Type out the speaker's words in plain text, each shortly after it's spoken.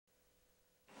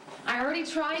I already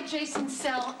tried Jason's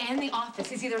cell and the office.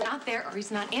 He's either not there or he's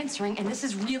not answering, and this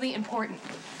is really important.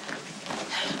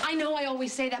 I know I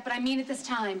always say that, but I mean it this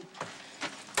time.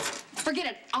 Forget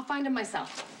it. I'll find him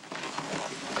myself.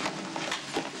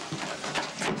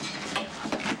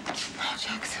 Oh,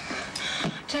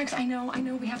 Jax, I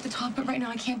know we have to talk, but right now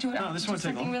I can't do it. No, this won't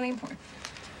take long. Something really important.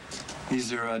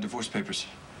 These are divorce papers.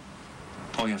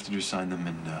 All you have to do is sign them,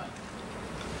 and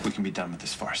we can be done with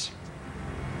this farce.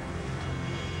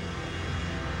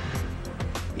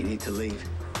 You need to leave.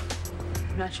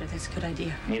 I'm not sure that's a good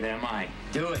idea. Neither am I.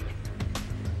 Do it.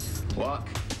 Walk.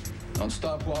 Don't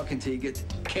stop walking till you get to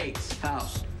Kate's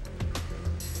house.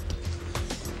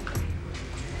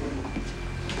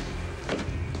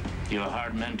 You're a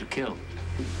hard man to kill.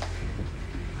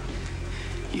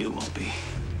 You won't be.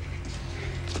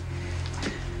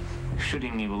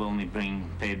 Shooting me will only bring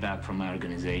payback from my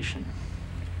organization.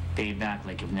 Payback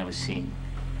like you've never seen.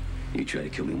 You tried to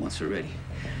kill me once already.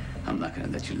 I'm not gonna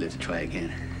let you live to try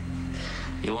again.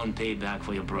 You won't pay back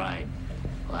for your bride.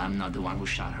 Well, I'm not the one who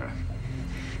shot her.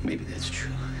 Maybe that's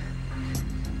true.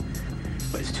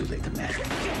 But it's too late to matter.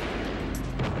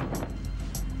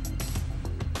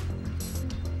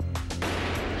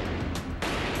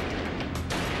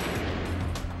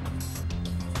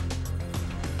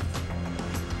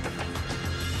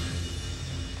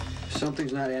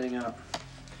 Something's not adding up.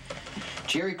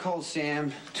 Jerry calls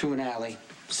Sam to an alley,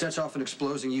 sets off an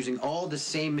explosion using all the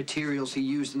same materials he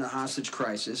used in the hostage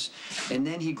crisis, and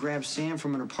then he grabs Sam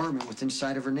from an apartment within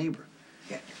sight of her neighbor.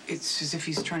 Yeah, it's as if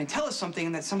he's trying to tell us something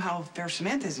and that somehow there's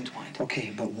Samantha's entwined.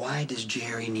 Okay, but why does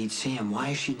Jerry need Sam? Why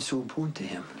is she so important to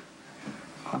him?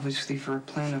 Obviously for a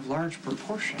plan of large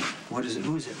proportion. What is it?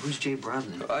 Who is it? Who's Jay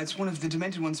Brosnan? It's one of the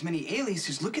Demented One's many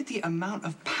aliases. Look at the amount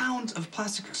of pounds of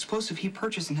plastic explosive he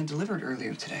purchased and had delivered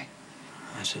earlier today.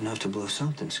 That's enough to blow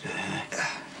something sky high.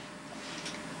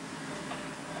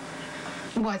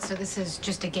 What, so this is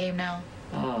just a game now?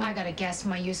 I gotta guess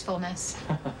my usefulness.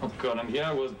 Oh, God, and here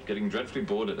I was getting dreadfully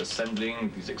bored at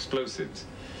assembling these explosives.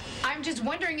 I'm just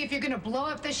wondering if you're gonna blow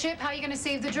up the ship, how are you gonna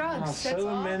save the drugs? Oh, That's so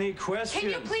all. many questions.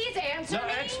 Can you please answer No,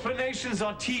 me? explanations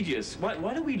are tedious. Why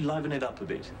don't we liven it up a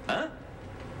bit, huh?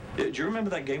 Do you remember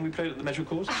that game we played at the Metro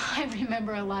Course? I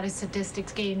remember a lot of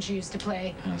sadistics games you used to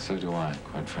play. Yeah, so do I,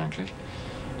 quite frankly.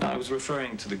 No, I was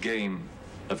referring to the game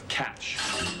of catch.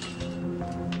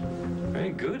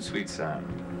 Very good, sweet Sam.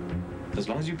 As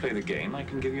long as you play the game, I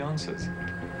can give you answers.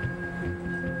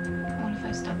 What if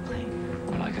I stop playing?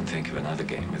 Well, I can think of another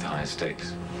game with higher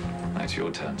stakes. Now it's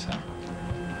your turn, Sam.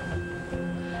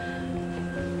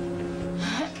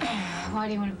 Why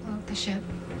do you want to blow up the ship?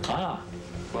 Ah,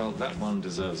 well, that one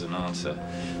deserves an answer,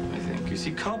 I think. You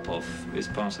see, Karpov is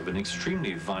part of an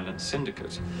extremely violent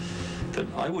syndicate that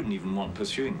I wouldn't even want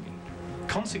pursuing me.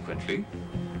 Consequently,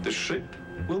 the ship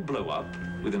will blow up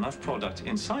with enough product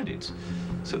inside it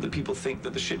so that people think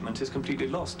that the shipment is completely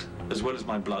lost, as well as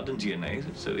my blood and DNA,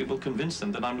 so it will convince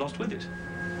them that I'm lost with it.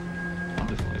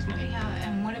 Wonderful, isn't it? Yeah,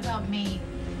 and what about me?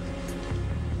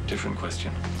 Different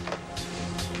question.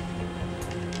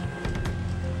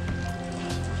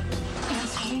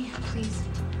 Answer me, please.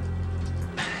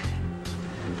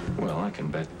 Well, I can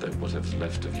bet that whatever's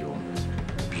left of your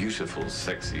beautiful,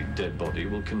 sexy, dead body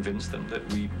will convince them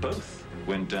that we both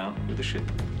went down with the ship.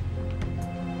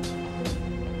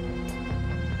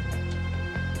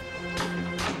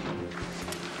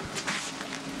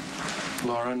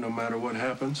 Laura, no matter what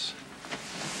happens,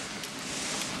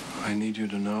 I need you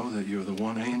to know that you're the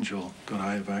one angel that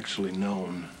I have actually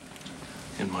known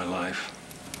in my life.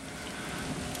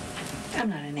 I'm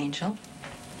not an angel.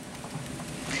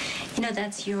 You know,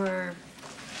 that's your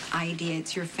idea.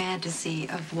 It's your fantasy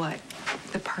of what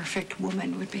the perfect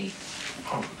woman would be.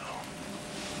 Oh,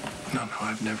 no. No,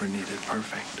 I've never needed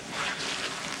perfect.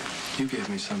 You gave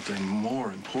me something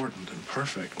more important than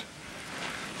perfect.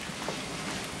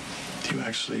 You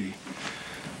actually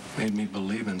made me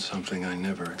believe in something I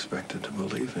never expected to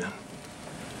believe in.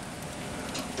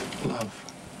 Love.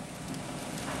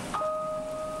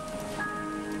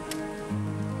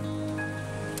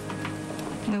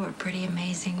 We were pretty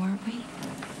amazing, weren't we?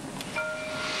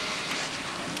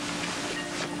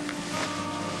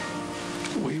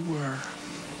 We were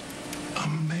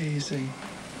amazing.